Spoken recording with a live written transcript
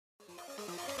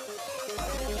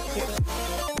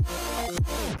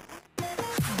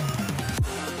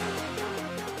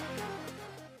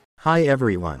Hi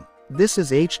everyone. This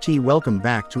is HT. Welcome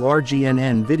back to our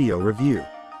GNN video review.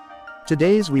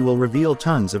 Today's we will reveal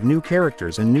tons of new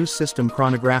characters and new system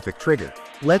chronographic trigger.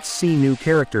 Let's see new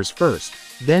characters first,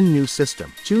 then new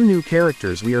system. Two new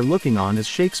characters we are looking on is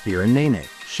Shakespeare and Nene.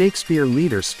 Shakespeare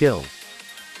leader skill.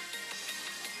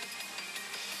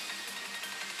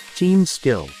 Team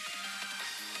skill.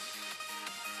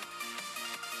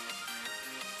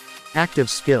 Active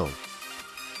skill.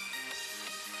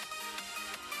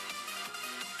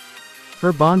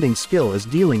 Her bonding skill is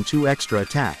dealing 2 extra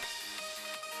attack.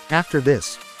 After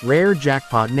this, rare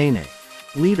jackpot Nene.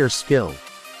 Leader skill.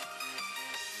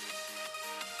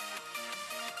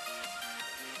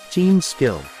 Team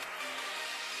skill.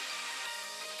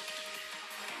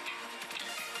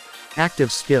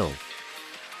 Active skill.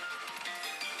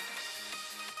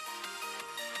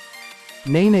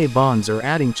 Nene bonds are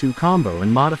adding 2 combo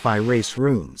and modify race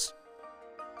runes.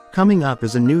 Coming up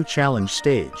is a new challenge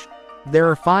stage. There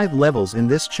are 5 levels in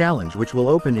this challenge which will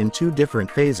open in 2 different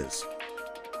phases.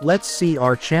 Let's see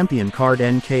our champion card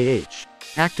NKH.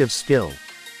 Active skill.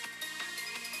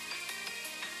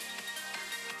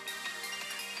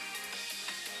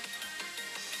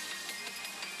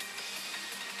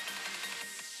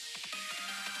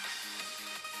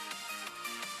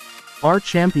 Our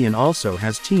champion also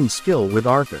has team skill with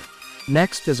Arthur.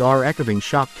 Next is our echoing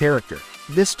shock character.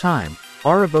 This time,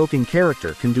 our evoking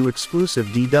character can do exclusive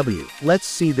DW. Let's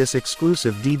see this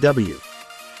exclusive DW.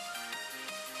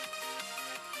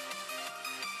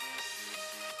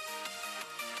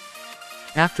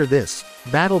 After this,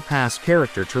 Battle Pass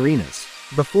character Terenas.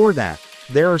 Before that,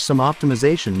 there are some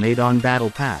optimization made on Battle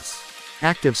Pass.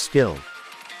 Active skill.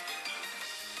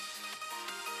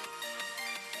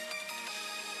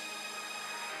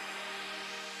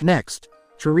 Next,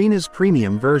 Terenas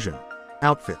premium version.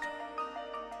 Outfit.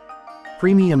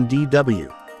 Premium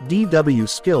DW. DW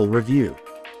skill review.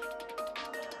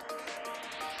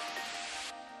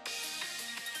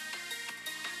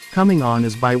 Coming on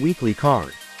is bi-weekly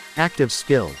card. Active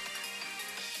skill.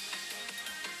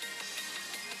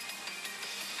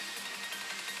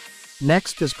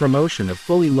 Next is promotion of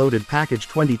fully loaded package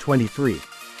 2023.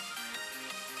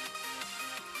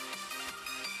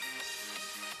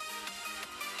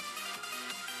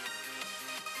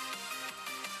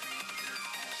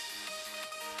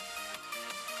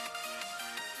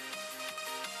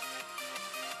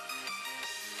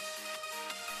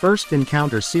 First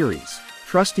Encounter Series,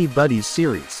 Trusty Buddies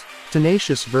Series,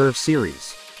 Tenacious Verve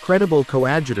Series, Credible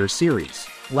Coadjutor Series,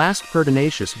 Last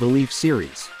Pertinacious Belief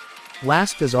Series.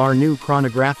 Last is our new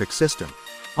chronographic system.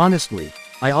 Honestly,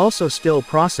 I also still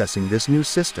processing this new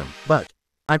system, but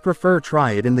I prefer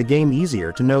try it in the game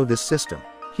easier to know this system.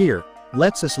 Here,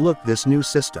 let's us look this new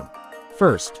system.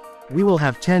 First, we will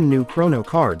have 10 new chrono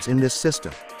cards in this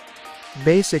system.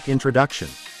 Basic introduction.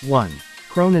 1.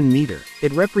 Chronon meter.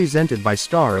 It represented by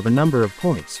star of a number of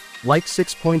points, like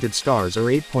 6-pointed stars or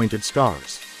 8-pointed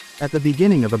stars. At the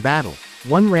beginning of a battle,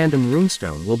 1 random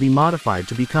runestone will be modified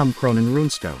to become Chronon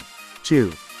runestone.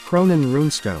 2. Chronon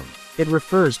runestone. It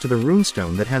refers to the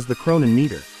runestone that has the Chronon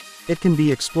meter. It can be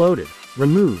exploded,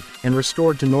 removed, and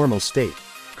restored to normal state.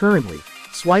 Currently,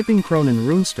 swiping Chronon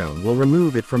runestone will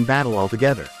remove it from battle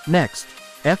altogether. Next,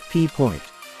 FP point.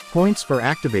 Points for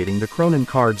activating the Chronon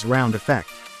card's round effect.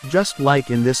 Just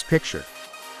like in this picture.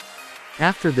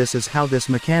 After this is how this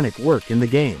mechanic work in the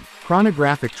game.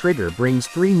 Chronographic trigger brings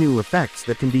 3 new effects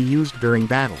that can be used during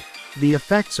battle. The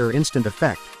effects are instant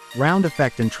effect, round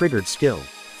effect and triggered skill.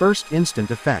 First instant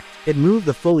effect. It move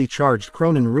the fully charged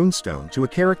Chronon runestone to a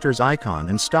character's icon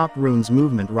and stop rune's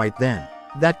movement right then.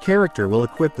 That character will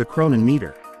equip the Chronon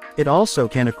meter. It also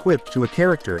can equip to a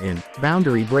character in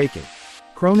boundary breaking.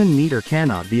 Chronon meter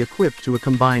cannot be equipped to a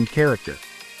combined character.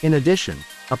 In addition,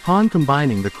 upon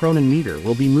combining, the Chronon meter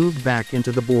will be moved back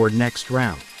into the board next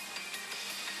round.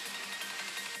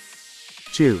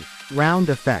 2. Round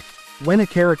effect. When a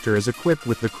character is equipped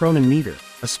with the Chronon meter,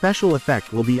 a special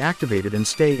effect will be activated and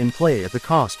stay in play at the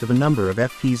cost of a number of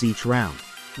FPs each round.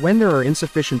 When there are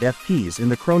insufficient FPs in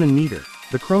the Chronon meter,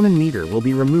 the Chronon meter will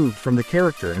be removed from the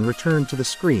character and returned to the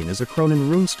screen as a Chronon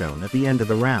runestone at the end of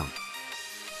the round.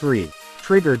 3.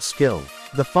 Triggered skill.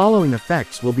 The following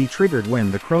effects will be triggered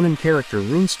when the Chronon character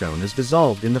runestone is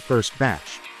dissolved in the first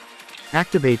batch.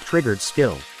 Activate triggered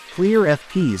skill. Clear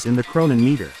FPs in the Chronon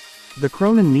meter. The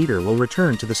Chronon meter will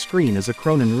return to the screen as a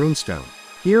Chronon runestone.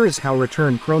 Here is how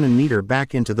return Chronon meter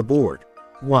back into the board.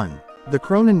 1. The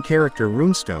Chronon character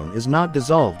runestone is not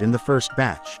dissolved in the first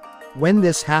batch. When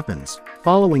this happens,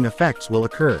 following effects will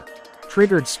occur.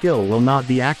 Triggered skill will not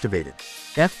be activated.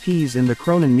 FPs in the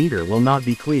Chronon meter will not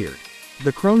be cleared.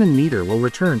 The Chronon meter will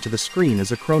return to the screen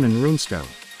as a Chronon runestone.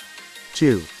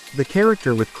 2. The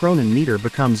character with Chronon meter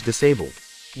becomes disabled.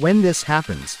 When this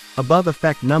happens, above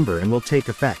effect number and will take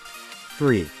effect.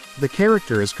 3. The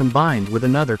character is combined with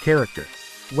another character.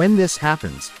 When this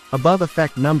happens, above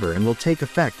effect number and will take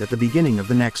effect at the beginning of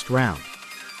the next round.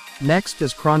 Next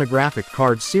is Chronographic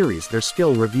card series, their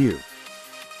skill review.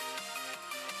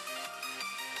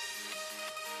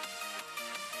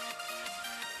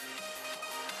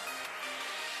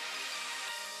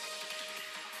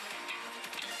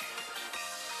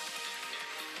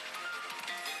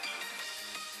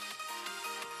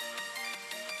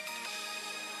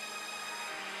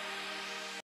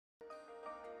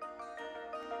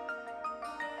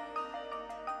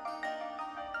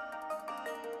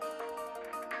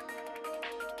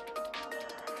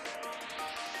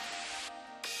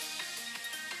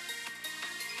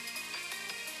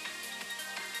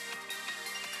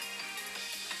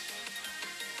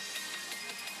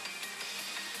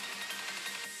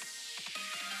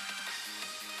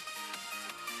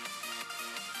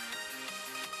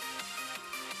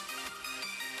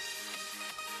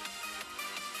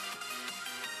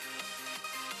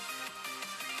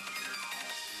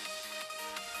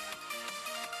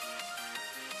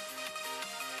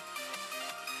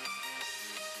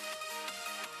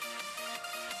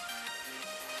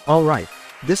 Alright,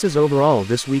 this is overall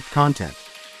this week content.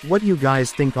 What you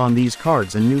guys think on these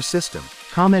cards and new system?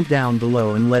 Comment down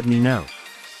below and let me know.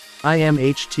 I am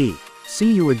HT.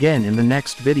 See you again in the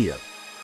next video.